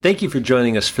Thank you for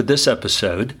joining us for this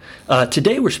episode.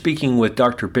 Today we're speaking with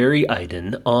Dr. Barry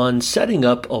Eiden on setting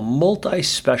up a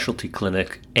multi-specialty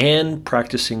clinic and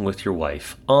practicing with your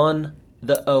wife on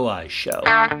The OI Show.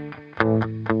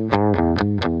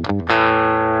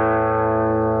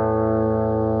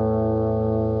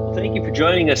 Thank you for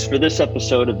joining us for this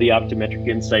episode of the Optometric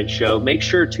Insight Show. Make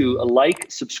sure to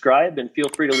like, subscribe, and feel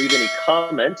free to leave any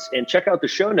comments and check out the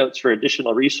show notes for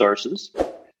additional resources.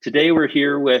 Today, we're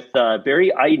here with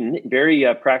Barry Eiden. Barry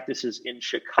practices in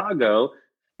Chicago.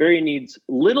 Barry needs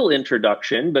little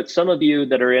introduction, but some of you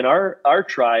that are in our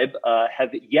tribe have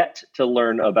yet to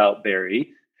learn about Barry.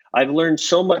 I've learned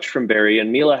so much from Barry,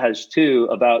 and Mila has too,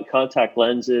 about contact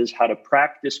lenses, how to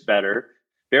practice better.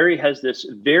 Barry has this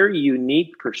very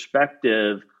unique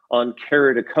perspective on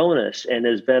keratoconus and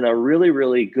has been a really,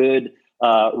 really good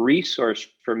resource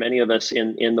for many of us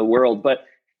in the world. But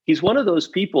he's one of those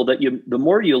people that the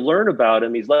more you learn about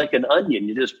him, he's like an onion.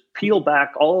 You just peel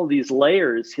back all of these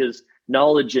layers, his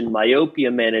knowledge in myopia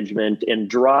management and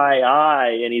dry eye.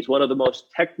 And he's one of the most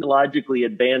technologically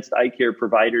advanced eye care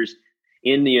providers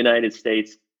in the United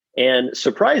States. And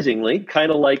surprisingly,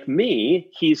 kind of like me,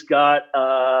 he's got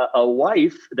a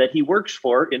wife that he works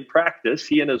for in practice.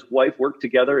 He and his wife work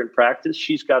together in practice.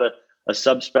 She's got a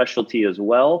subspecialty as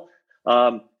well.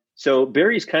 So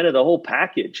Barry's kind of the whole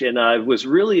package, and I was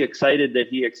really excited that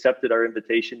he accepted our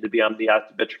invitation to be on the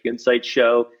Optometric Insight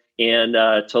Show and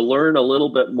to learn a little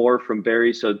bit more from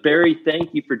Barry. So Barry,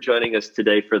 thank you for joining us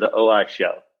today for the OI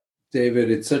Show.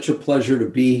 David, it's such a pleasure to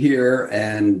be here,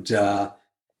 and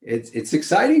it's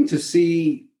exciting to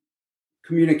see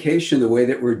communication the way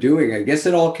that we're doing. I guess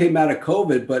it all came out of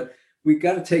COVID, but we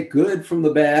got to take good from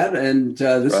the bad, and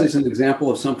this is an example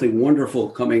of something wonderful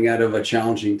coming out of a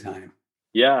challenging time.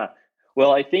 Yeah.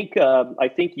 Well, I think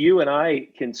you and I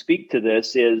can speak to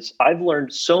this. Is I've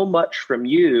learned so much from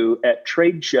you at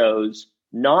trade shows,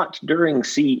 not during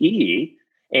CE,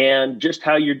 and just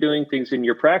how you're doing things in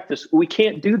your practice. We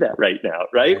can't do that right now,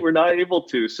 right? We're not able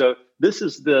to. So this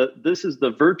is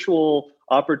the virtual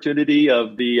opportunity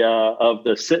of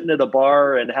the sitting at a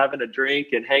bar and having a drink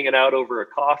and hanging out over a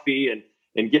coffee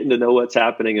and getting to know what's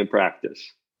happening in practice.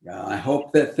 Yeah, I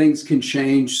hope that things can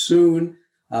change soon.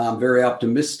 I'm very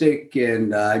optimistic,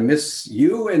 and I miss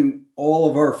you and all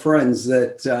of our friends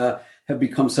that have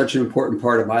become such an important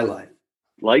part of my life.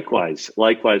 Likewise,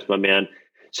 my man.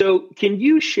 So can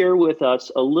you share with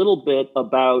us a little bit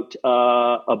about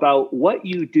what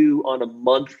you do on a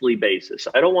monthly basis?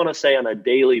 I don't want to say on a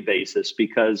daily basis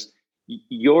because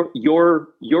you're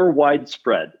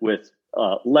widespread with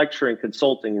lecturing,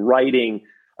 consulting, writing,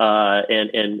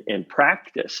 and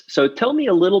practice. So tell me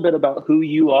a little bit about who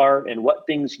you are and what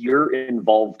things you're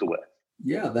involved with.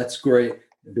 Yeah, that's great.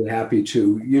 I'd be happy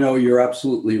to. You're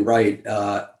absolutely right.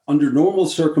 Under normal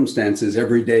circumstances,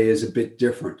 every day is a bit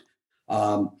different.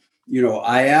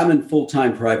 I am in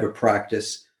full-time private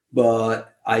practice,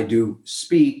 but I do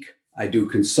speak, I do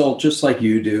consult just like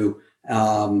you do,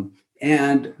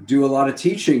 and do a lot of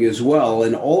teaching as well.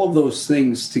 And all of those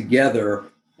things together,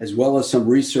 as well as some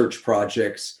research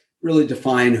projects, really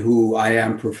define who I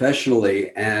am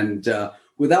professionally. And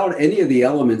without any of the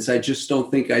elements, I just don't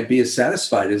think I'd be as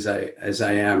satisfied as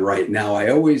I am right now. I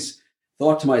always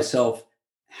thought to myself,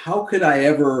 how could I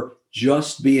ever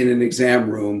just be in an exam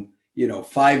room,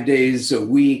 5 days a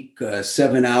week,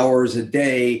 7 hours a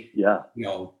day,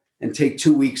 and take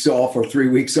 2 weeks off or 3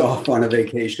 weeks off on a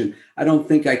vacation? I don't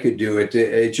think I could do it.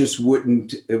 It just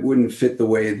wouldn't fit the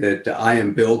way that I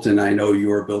am built, and I know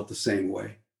you're built the same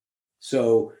way.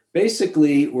 So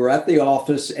basically, we're at the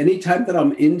office. Anytime that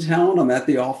I'm in town, I'm at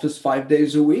the office 5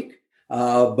 days a week.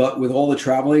 But with all the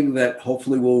traveling that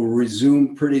hopefully will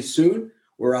resume pretty soon,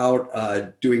 we're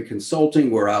out doing consulting.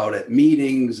 We're out at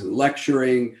meetings and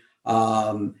lecturing.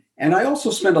 And I also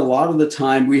spend a lot of the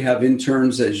time, we have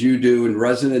interns, as you do, and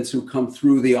residents who come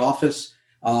through the office.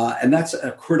 And that's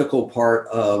a critical part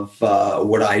of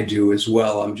what I do as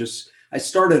well. I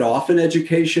started off in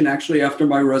education. Actually, after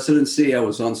my residency, I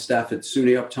was on staff at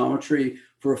SUNY Optometry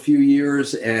for a few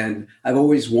years, and I've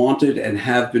always wanted and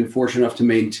have been fortunate enough to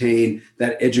maintain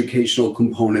that educational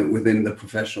component within the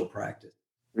professional practice.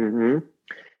 Mm-hmm.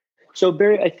 So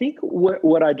Barry, I think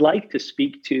what I'd like to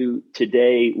speak to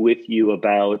today with you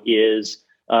about is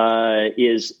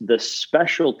the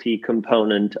specialty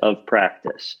component of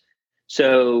practice.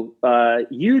 So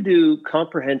you do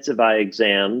comprehensive eye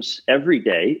exams every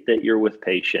day that you're with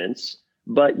patients,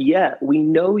 but yet we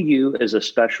know you as a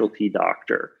specialty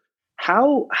doctor.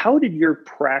 How did your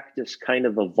practice kind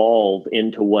of evolve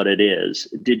into what it is?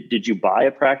 Did you buy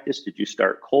a practice? Did you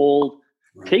start cold?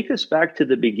 Right. Take us back to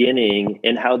the beginning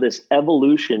and how this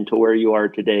evolution to where you are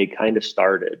today kind of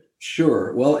started.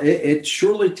 Sure. Well, it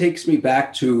surely takes me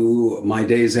back to my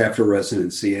days after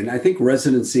residency. And I think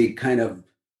residency kind of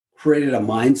created a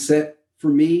mindset for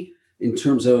me in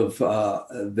terms of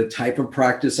the type of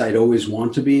practice I'd always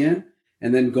want to be in.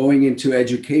 And then going into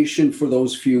education for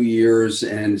those few years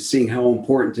and seeing how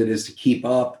important it is to keep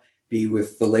up, be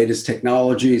with the latest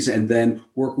technologies, and then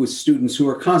work with students who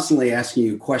are constantly asking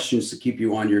you questions to keep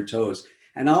you on your toes.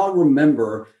 And I'll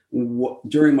remember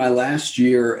during my last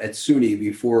year at SUNY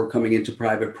before coming into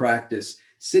private practice,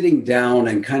 sitting down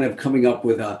and kind of coming up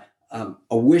with a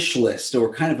wish list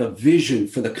or kind of a vision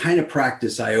for the kind of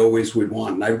practice I always would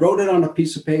want. And I wrote it on a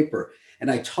piece of paper. And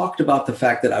I talked about the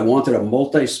fact that I wanted a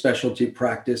multi-specialty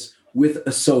practice with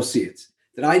associates,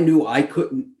 that I knew I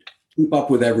couldn't keep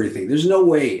up with everything. There's no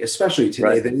way, especially today,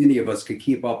 right, that any of us could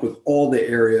keep up with all the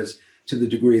areas to the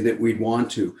degree that we'd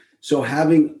want to. So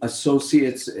having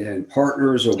associates and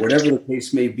partners or whatever the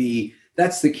case may be,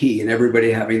 that's the key, and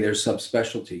everybody having their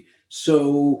subspecialty.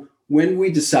 So when we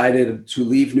decided to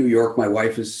leave New York, my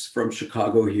wife is from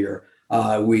Chicago here.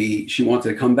 She wanted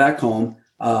to come back home.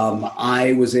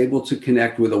 I was able to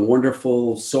connect with a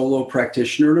wonderful solo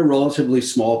practitioner in a relatively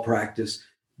small practice,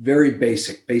 very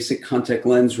basic contact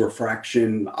lens,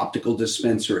 refraction, optical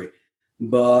dispensary.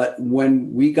 But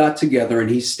when we got together and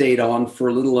he stayed on for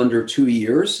a little under 2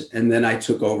 years, and then I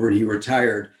took over and he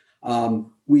retired,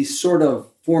 we sort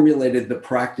of formulated the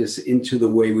practice into the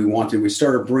way we wanted. We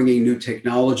started bringing new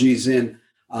technologies in,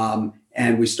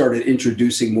 and we started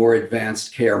introducing more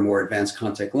advanced care, more advanced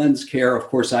contact lens care. Of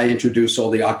course, I introduced all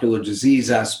the ocular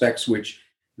disease aspects, which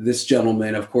this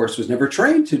gentleman, of course, was never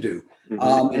trained to do.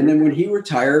 And then when he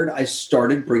retired, I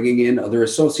started bringing in other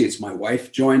associates. My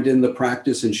wife joined in the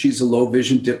practice, and she's a low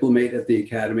vision diplomate at the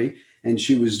academy, and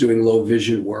she was doing low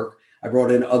vision work. I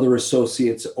brought in other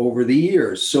associates over the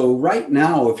years. So right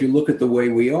now, if you look at the way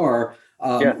we are,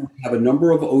 we have a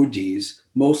number of ODs,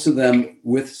 most of them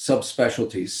with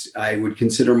subspecialties. I would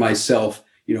consider myself,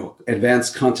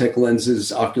 advanced contact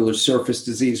lenses, ocular surface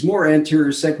disease, more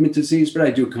anterior segment disease, but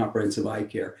I do comprehensive eye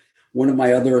care. One of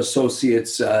my other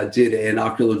associates did an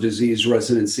ocular disease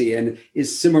residency and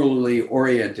is similarly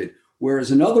oriented,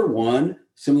 whereas another one,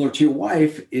 similar to your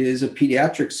wife, is a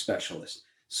pediatric specialist.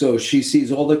 So she sees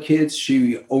all the kids.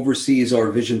 She oversees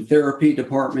our vision therapy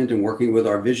department and working with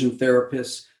our vision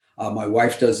therapists. My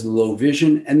wife does the low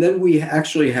vision. And then we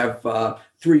actually have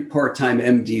 3 part-time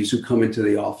MDs who come into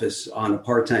the office on a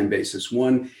part-time basis.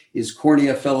 One is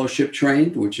cornea fellowship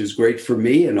trained, which is great for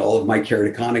me and all of my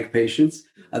keratoconic patients.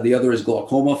 The other is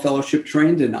glaucoma fellowship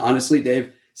trained. And honestly,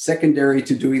 Dave, secondary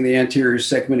to doing the anterior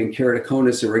segment and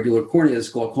keratoconus, irregular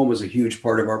corneas, glaucoma is a huge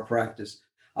part of our practice.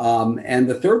 And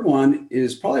the third one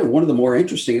is probably one of the more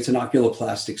interesting. It's an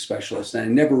oculoplastic specialist. And I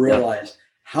never realized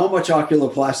how much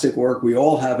oculoplastic work we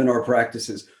all have in our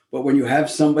practices. But when you have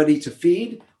somebody to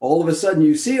feed, all of a sudden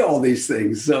you see all these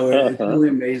things. So it's really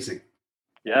amazing.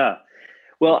 Yeah.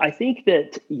 Well, I think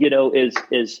that,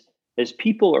 as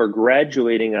people are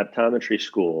graduating optometry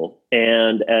school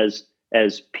and as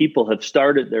people have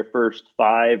started their first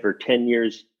 5 or 10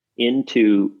 years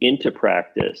into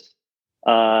practice,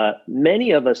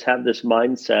 many of us have this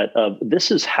mindset of this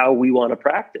is how we want to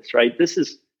practice, right?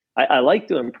 I like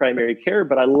doing primary care,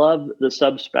 but I love the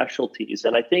subspecialties.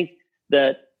 And I think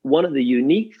that one of the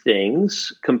unique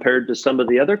things compared to some of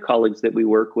the other colleagues that we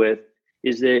work with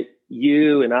is that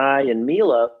you and I and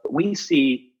Mila, we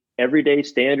see everyday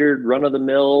standard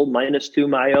run-of-the-mill -2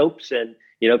 myopes and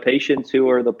patients who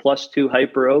are the +2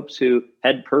 hyperopes who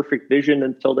had perfect vision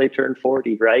until they turned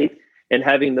 40, right? And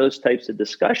having those types of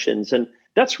discussions. And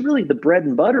that's really the bread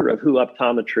and butter of who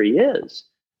optometry is.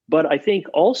 But I think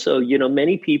also,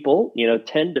 many people,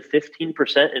 10 to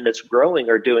 15%, and it's growing,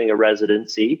 are doing a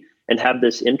residency and have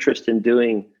this interest in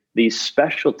doing these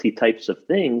specialty types of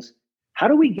things. How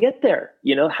do we get there?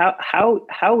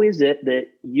 How is it that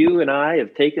you and I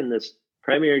have taken this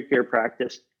primary care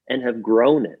practice and have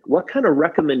grown it? What kind of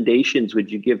recommendations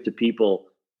would you give to people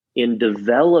in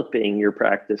developing your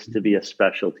practice to be a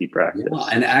specialty practice? Yeah,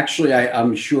 and actually,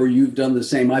 I'm sure you've done the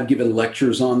same. I've given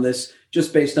lectures on this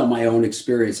just based on my own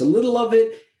experience. A little of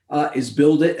it is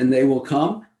build it and they will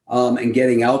come, and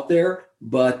getting out there.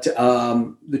 But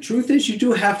the truth is you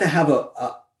do have to have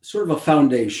a sort of a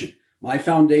foundation. My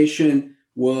foundation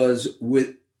was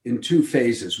in 2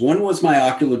 phases. One was my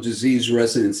ocular disease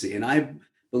residency. And I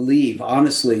believe,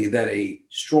 honestly, that a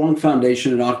strong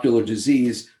foundation in ocular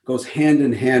disease goes hand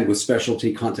in hand with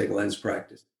specialty contact lens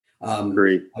practice.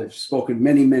 I've spoken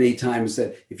many, many times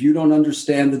that if you don't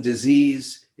understand the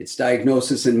disease, its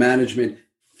diagnosis and management,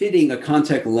 fitting a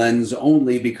contact lens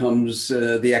only becomes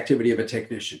the activity of a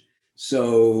technician.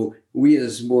 So we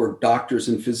as more doctors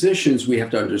and physicians, we have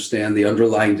to understand the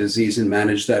underlying disease and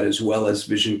manage that as well as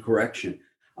vision correction.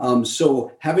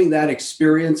 So having that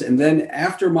experience, and then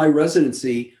after my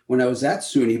residency, when I was at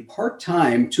SUNY,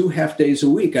 part-time, 2.5 days a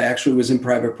week, I actually was in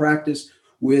private practice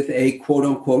with a quote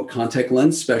unquote contact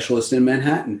lens specialist in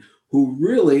Manhattan, who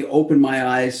really opened my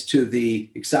eyes to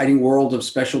the exciting world of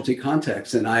specialty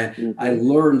contacts. And I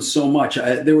learned so much.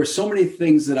 There were so many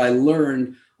things that I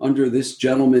learned under this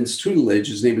gentleman's tutelage.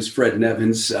 His name is Fred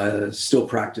Nevins, still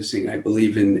practicing, I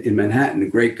believe, in Manhattan, a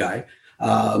great guy.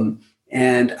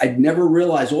 And I'd never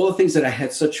realized all the things that I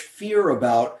had such fear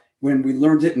about when we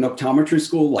learned it in optometry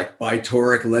school, like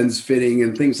bitoric lens fitting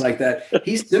and things like that.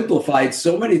 He simplified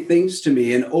so many things to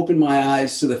me and opened my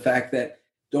eyes to the fact that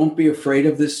don't be afraid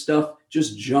of this stuff.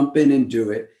 Just jump in and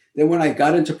do it. Then when I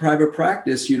got into private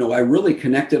practice, I really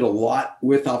connected a lot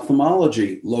with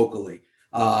ophthalmology locally.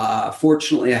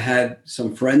 Fortunately, I had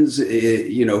some friends,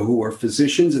 who were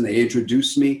physicians, and they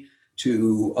introduced me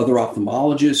to other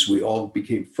ophthalmologists. We all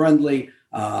became friendly,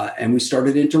 and we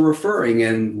started into referring,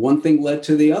 and one thing led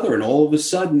to the other. And all of a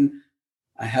sudden,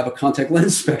 I have a contact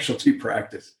lens specialty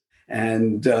practice.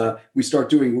 And we start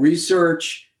doing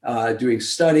research, doing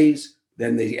studies.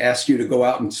 Then they ask you to go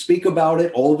out and speak about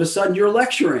it. All of a sudden, you're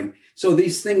lecturing. So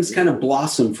these things kind of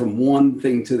blossom from one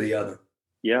thing to the other.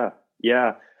 Yeah.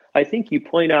 I think you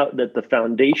point out that the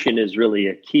foundation is really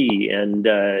a key. And,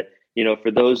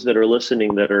 for those that are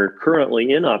listening that are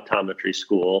currently in optometry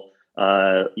school,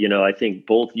 I think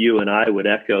both you and I would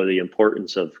echo the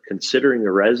importance of considering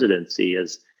a residency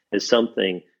as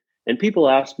something. And people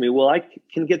ask me, well, I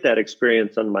can get that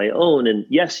experience on my own. And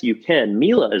yes, you can.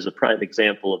 Mila is a prime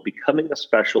example of becoming a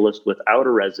specialist without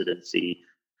a residency.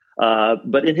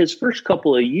 But in his first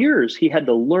couple of years, he had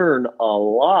to learn a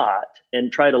lot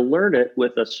and try to learn it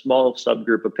with a small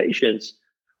subgroup of patients,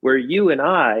 where you and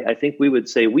I think we would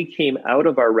say we came out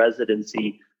of our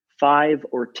residency 5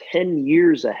 or 10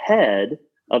 years ahead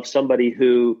of somebody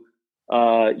who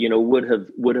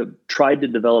would have tried to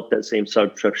develop that same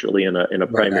subspecialty in a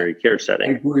primary care setting.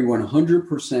 I agree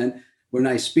 100%. When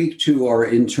I speak to our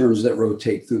interns that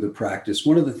rotate through the practice,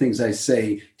 one of the things I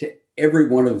say to every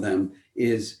one of them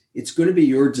is it's going to be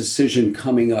your decision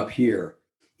coming up here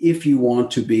if you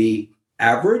want to be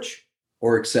average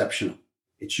or exceptional.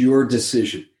 It's your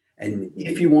decision. And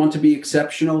if you want to be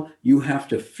exceptional, you have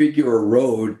to figure a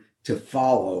road to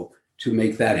follow to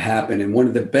make that happen. And one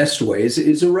of the best ways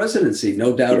is a residency,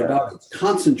 no doubt about it. It's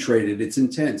concentrated, it's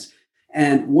intense.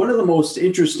 And one of the most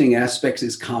interesting aspects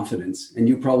is confidence. And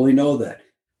you probably know that.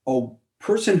 A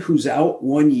person who's out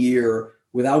 1 year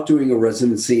without doing a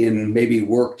residency and maybe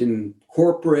worked in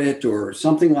corporate or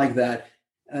something like that,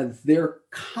 their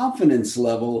confidence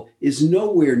level is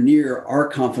nowhere near our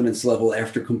confidence level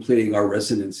after completing our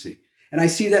residency. And I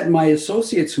see that in my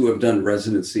associates who have done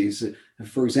residencies.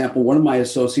 For example, one of my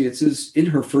associates is in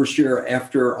her first year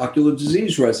after ocular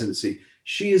disease residency.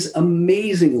 She is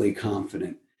amazingly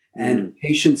confident, and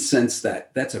patients sense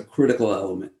that. That's a critical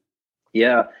element.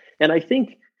 Yeah. And I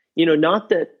think, not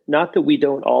that we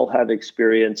don't all have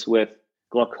experience with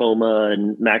glaucoma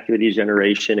and macular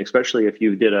degeneration, especially if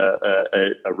you did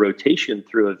a rotation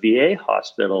through a VA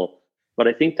hospital. But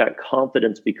I think that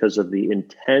confidence, because of the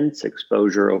intense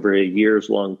exposure over a year's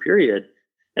long period,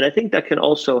 and I think that can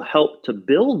also help to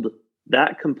build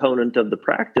that component of the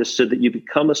practice so that you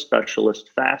become a specialist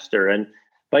faster. And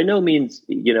by no means,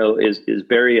 is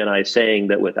Barry and I saying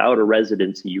that without a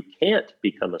residency, you can't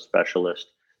become a specialist.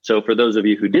 So for those of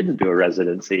you who didn't do a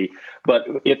residency, but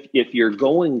if you're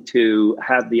going to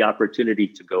have the opportunity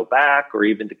to go back or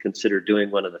even to consider doing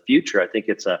one in the future, I think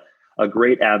it's a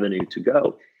great avenue to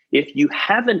go. If you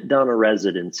haven't done a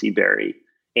residency, Barry,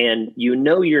 and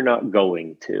you're not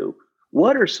going to,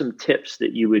 what are some tips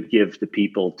that you would give to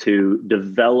people to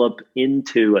develop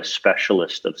into a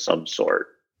specialist of some sort?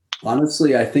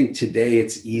 Honestly, I think today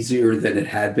it's easier than it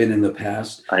had been in the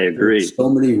past. I agree. There's so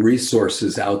many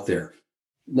resources out there.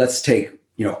 Let's take,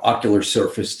 ocular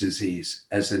surface disease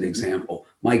as an example.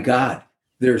 My God,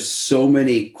 there's so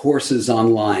many courses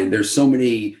online. There's so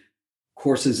many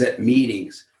courses at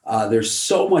meetings. There's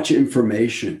so much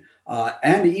information.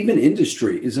 And even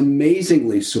industry is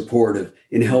amazingly supportive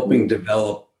in helping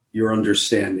develop your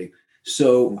understanding.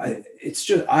 So it's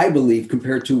just, I believe,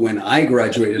 compared to when I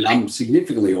graduated, I'm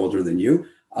significantly older than you.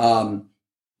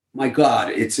 My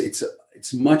God,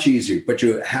 it's much easier, but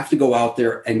you have to go out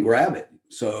there and grab it.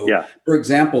 So, for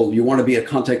example, you want to be a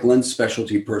contact lens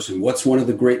specialty person. What's one of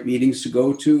the great meetings to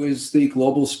go to is the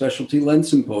Global Specialty Lens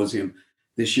Symposium.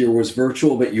 This year was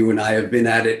virtual, but you and I have been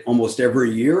at it almost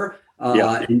every year.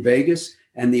 Yeah. in Vegas,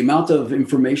 and the amount of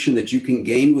information that you can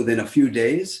gain within a few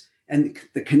days, and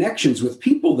the connections with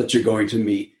people that you're going to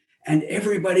meet. And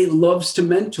everybody loves to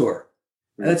mentor.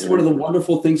 That's one of the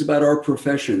wonderful things about our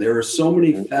profession. There are so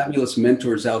many fabulous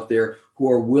mentors out there who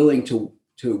are willing to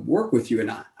work with you.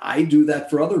 And I do that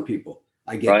for other people.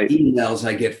 I get emails,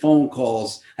 I get phone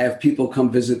calls, I have people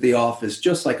come visit the office,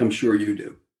 just like I'm sure you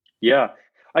do. Yeah.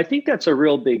 I think that's a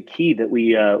real big key that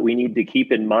we need to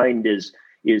keep in mind is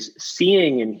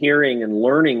seeing and hearing and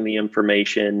learning the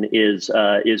information is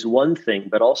one thing,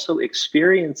 but also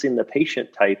experiencing the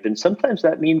patient type. And sometimes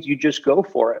that means you just go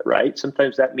for it, right?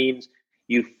 Sometimes that means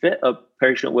you fit a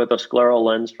patient with a scleral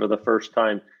lens for the first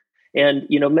time. And,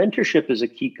 mentorship is a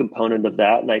key component of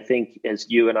that. And I think, as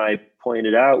you and I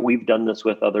pointed out, we've done this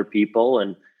with other people.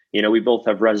 And, we both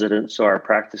have residents, so our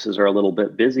practices are a little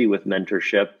bit busy with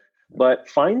mentorship. But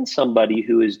find somebody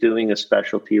who is doing a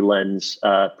specialty lens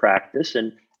practice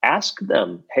and ask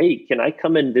them, hey, can I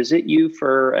come and visit you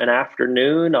for an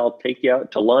afternoon? I'll take you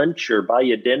out to lunch or buy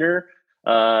you dinner.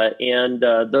 And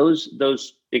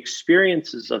those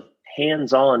experiences of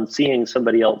hands-on seeing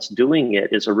somebody else doing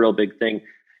it is a real big thing.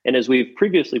 And as we've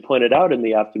previously pointed out in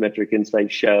the Optometric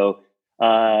Insight show,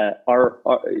 our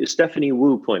Stephanie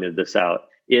Wu pointed this out,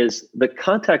 is the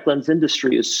contact lens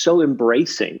industry is so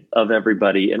embracing of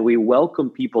everybody, and we welcome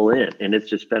people in, and it's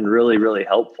just been really, really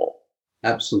helpful.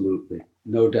 Absolutely.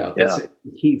 No doubt. That's a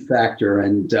key factor.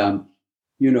 And,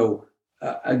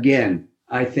 again,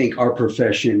 I think our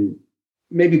profession,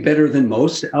 maybe better than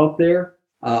most out there,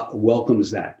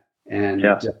 welcomes that. And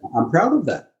I'm proud of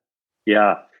that.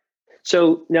 Yeah.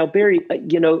 So now, Barry,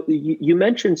 you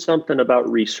mentioned something about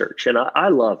research, and I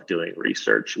love doing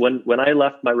research. When I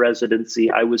left my residency,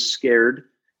 I was scared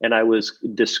and I was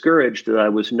discouraged that I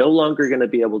was no longer going to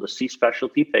be able to see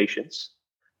specialty patients.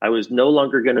 I was no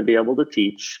longer going to be able to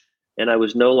teach, and I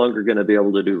was no longer going to be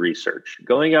able to do research.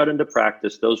 Going out into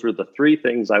practice, those were the three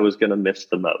things I was going to miss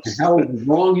the most. How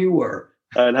wrong you were.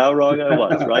 And how wrong I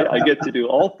was, right? I get to do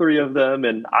all three of them,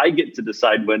 and I get to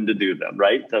decide when to do them,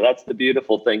 right? So that's the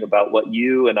beautiful thing about what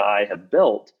you and I have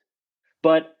built.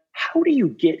 But how do you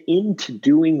get into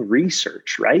doing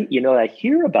research, right? I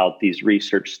hear about these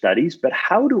research studies, but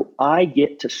how do I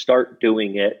get to start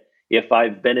doing it if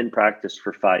I've been in practice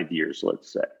for 5 years,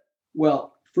 let's say?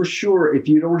 Well, for sure, if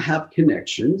you don't have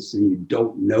connections and you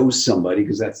don't know somebody,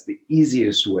 because that's the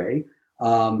easiest way,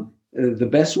 the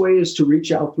best way is to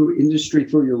reach out through industry,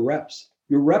 through your reps.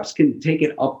 Your reps can take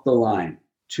it up the line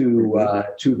to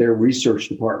their research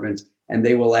departments, and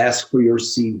they will ask for your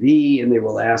CV, and they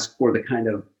will ask for the kind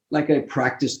of like a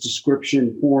practice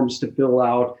description forms to fill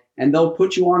out, and they'll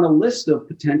put you on a list of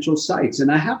potential sites. And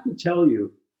I have to tell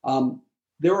you,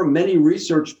 there are many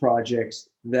research projects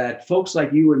that folks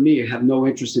like you and me have no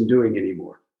interest in doing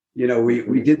anymore.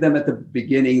 We did them at the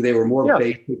beginning. They were more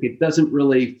basic. It doesn't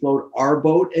really float our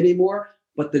boat anymore.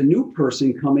 But the new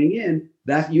person coming in,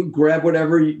 that you grab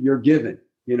whatever you're given.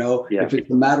 If it's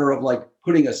a matter of like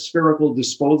putting a spherical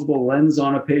disposable lens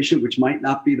on a patient, which might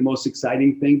not be the most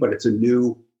exciting thing, but it's a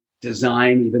new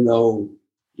design, even though,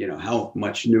 how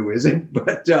much new is it?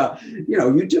 But,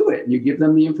 you do it and you give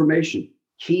them the information.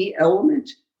 Key element,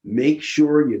 make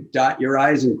sure you dot your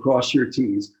I's and cross your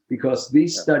T's, because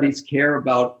these studies care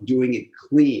about doing it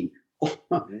clean.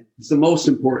 It's the most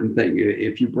important thing.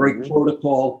 If you break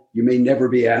protocol, you may never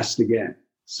be asked again.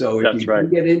 So if you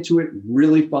get into it,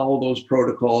 really follow those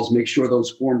protocols, make sure those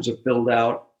forms are filled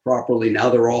out properly. Now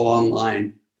they're all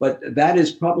online, but that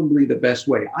is probably the best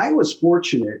way. I was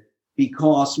fortunate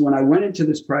because when I went into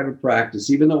this private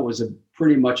practice, even though it was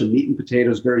pretty much a meat and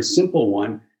potatoes, very simple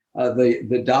one,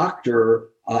 the doctor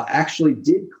actually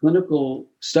did clinical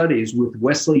studies with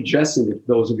Wesley Jessen, if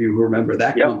those of you who remember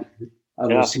that company,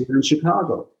 was here in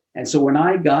Chicago. And so when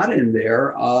I got in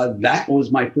there, that was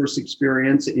my first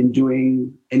experience in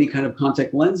doing any kind of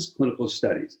contact lens clinical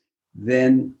studies.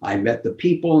 Then I met the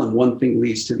people, and one thing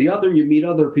leads to the other. You meet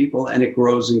other people, and it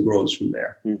grows and grows from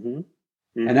there.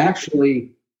 And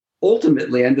actually,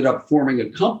 ultimately ended up forming a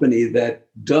company that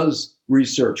does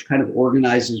research, kind of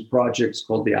organizes projects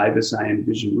called the IVUS Eye and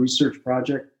Vision Research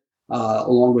Project,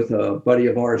 along with a buddy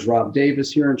of ours, Rob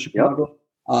Davis, here in Chicago.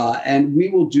 And we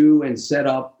will do and set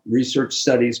up research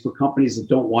studies for companies that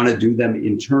don't want to do them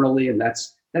internally. And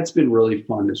that's been really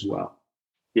fun as well.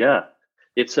 Yeah,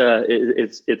 it's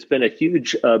been a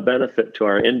huge benefit to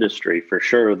our industry for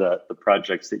sure, the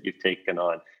projects that you've taken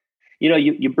on.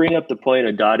 You bring up the point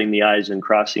of dotting the I's and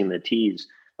crossing the T's.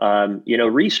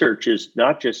 Research is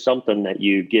not just something that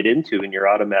you get into and you're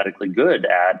automatically good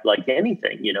at, like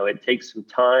anything. It takes some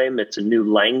time. It's a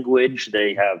new language.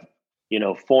 They have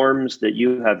forms that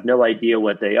you have no idea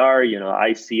what they are,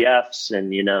 ICFs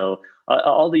and,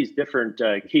 all these different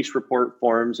case report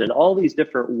forms and all these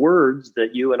different words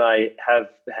that you and I have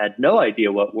had no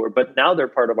idea what were, but now they're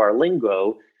part of our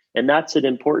lingo. And that's an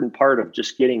important part of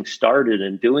just getting started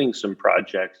and doing some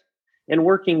projects and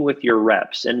working with your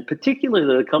reps, and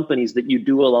particularly the companies that you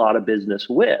do a lot of business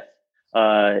with.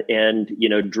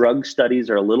 Drug studies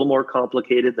are a little more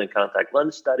complicated than contact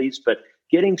lens studies, but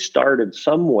getting started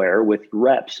somewhere with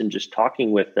reps and just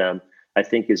talking with them, I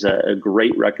think is a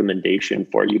great recommendation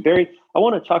for you. Barry, I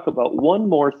want to talk about one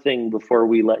more thing before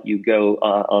we let you go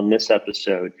on this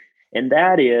episode, and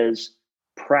that is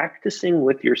practicing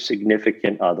with your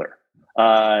significant other.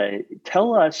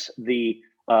 Tell us the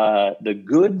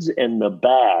goods and the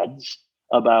bads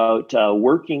about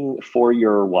working for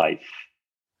your wife.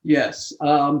 Yes,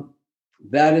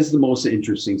 that is the most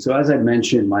interesting. So as I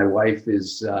mentioned, my wife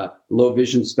is a low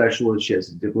vision specialist. She has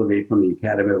a diploma from the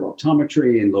Academy of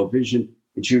Optometry in low vision,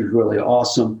 and she was really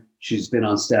awesome. She's been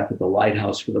on staff at the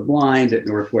Lighthouse for the Blind at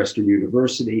Northwestern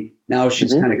University. Now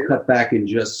she's kind of cut back and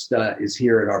just is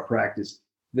here at our practice.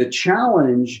 The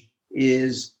challenge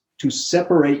is to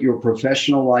separate your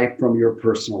professional life from your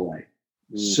personal life.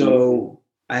 So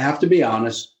I have to be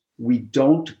honest, we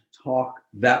don't talk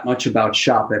that much about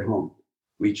shop at home.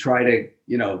 We try to,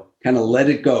 kind of let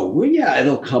it go. Well, yeah,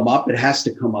 it'll come up. It has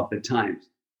to come up at times.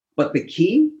 But the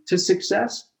key to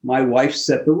success, my wife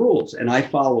set the rules and I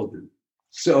followed them.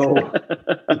 So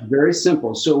it's very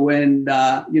simple. So when,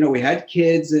 we had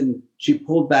kids and she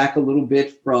pulled back a little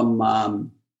bit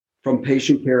from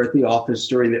patient care at the office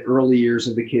during the early years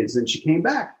of the kids, and she came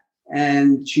back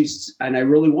and I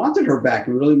really wanted her back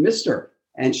and really missed her.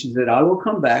 And she said, I will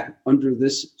come back under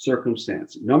this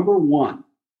circumstance. Number one,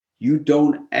 you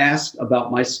don't ask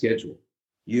about my schedule.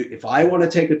 If I want to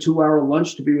take a 2-hour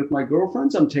lunch to be with my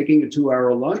girlfriends, I'm taking a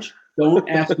 2-hour lunch. Don't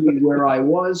ask me where I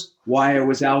was, why I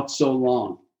was out so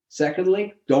long.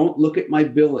 Secondly, don't look at my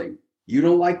billing. You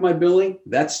don't like my billing?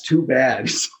 That's too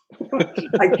bad.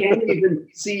 I can't even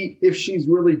see if she's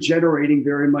really generating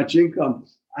very much income.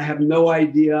 I have no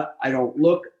idea. I don't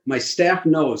look. My staff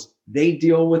knows. They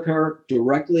deal with her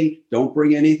directly. Don't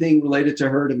bring anything related to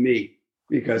her to me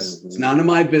because it's none of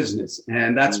my business.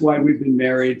 And that's why we've been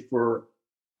married for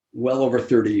well over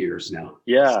 30 years now.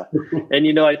 Yeah.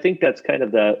 And, I think that's kind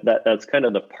of that's kind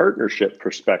of the partnership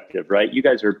perspective, right? You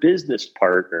guys are business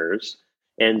partners.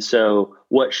 And so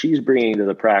what she's bringing to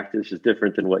the practice is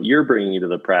different than what you're bringing to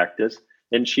the practice.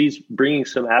 And she's bringing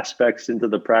some aspects into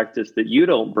the practice that you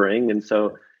don't bring. And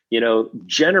so,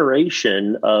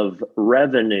 generation of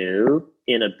revenue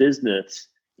in a business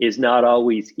is not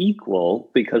always equal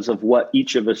because of what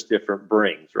each of us different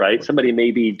brings, right? Somebody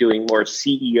may be doing more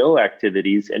CEO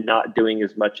activities and not doing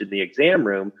as much in the exam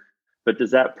room, but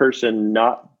does that person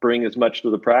not bring as much to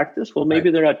the practice? Well,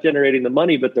 maybe they're not generating the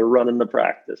money, but they're running the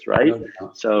practice, right?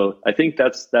 So I think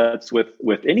that's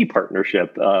with any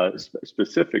partnership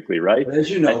specifically, right? But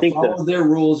as you know, follow their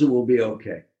rules and we'll be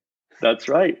okay. That's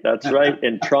right.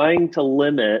 And trying to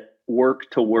limit work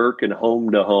to work and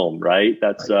home to home, right?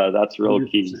 That's real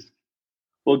 100%. Key.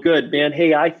 Well, good, man.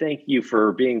 Hey, I thank you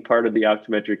for being part of the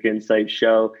Optometric Insight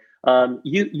Show.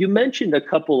 You mentioned a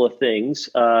couple of things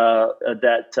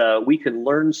that we can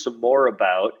learn some more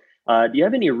about. Do you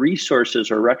have any resources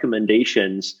or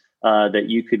recommendations that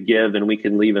you could give and we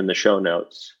can leave in the show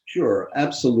notes? Sure,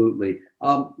 absolutely.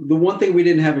 The one thing we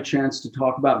didn't have a chance to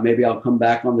talk about, maybe I'll come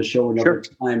back on the show another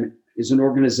time, is an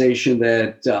organization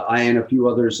that I and a few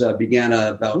others began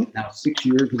about now 6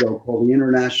 years ago called the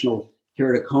International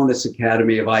Keratoconus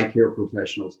Academy of Eye Care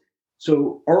Professionals.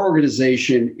 So our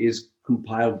organization is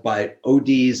compiled by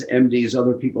ODs, MDs,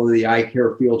 other people in the eye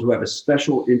care field who have a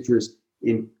special interest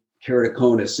in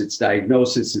keratoconus, its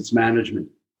diagnosis, its management.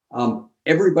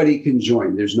 Everybody can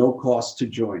join. There's no cost to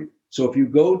join. So if you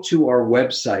go to our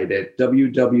website at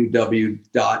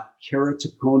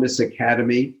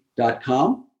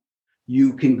www.keratoconusacademy.com,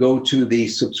 you can go to the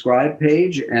subscribe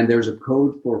page and there's a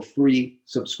code for free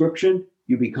subscription.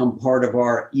 You become part of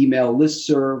our email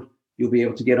listserv. You'll be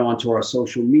able to get onto our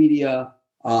social media.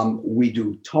 We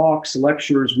do talks,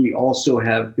 lectures. We also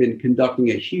have been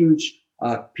conducting a huge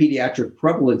pediatric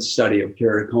prevalence study of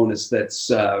keratoconus that's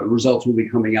results will be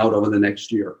coming out over the next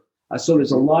year. So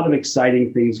there's a lot of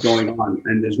exciting things going on,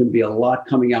 and there's going to be a lot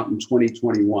coming out in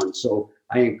 2021. So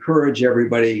I encourage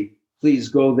everybody, please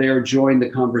go there, join the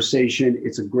conversation.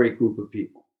 It's a great group of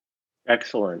people.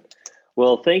 Excellent.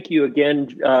 Well, thank you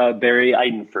again, Barry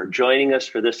Eiden, for joining us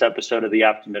for this episode of the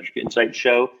Optometric Insight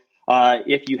Show.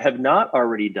 If you have not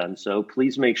already done so,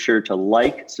 please make sure to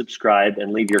like, subscribe,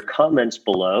 and leave your comments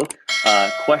below,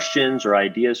 questions or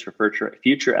ideas for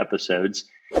future episodes.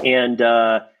 And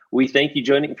we thank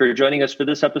you for joining us for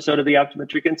this episode of the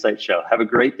Optometric Insight Show. Have a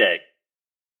great day.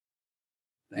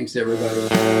 Thanks,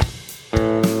 everybody.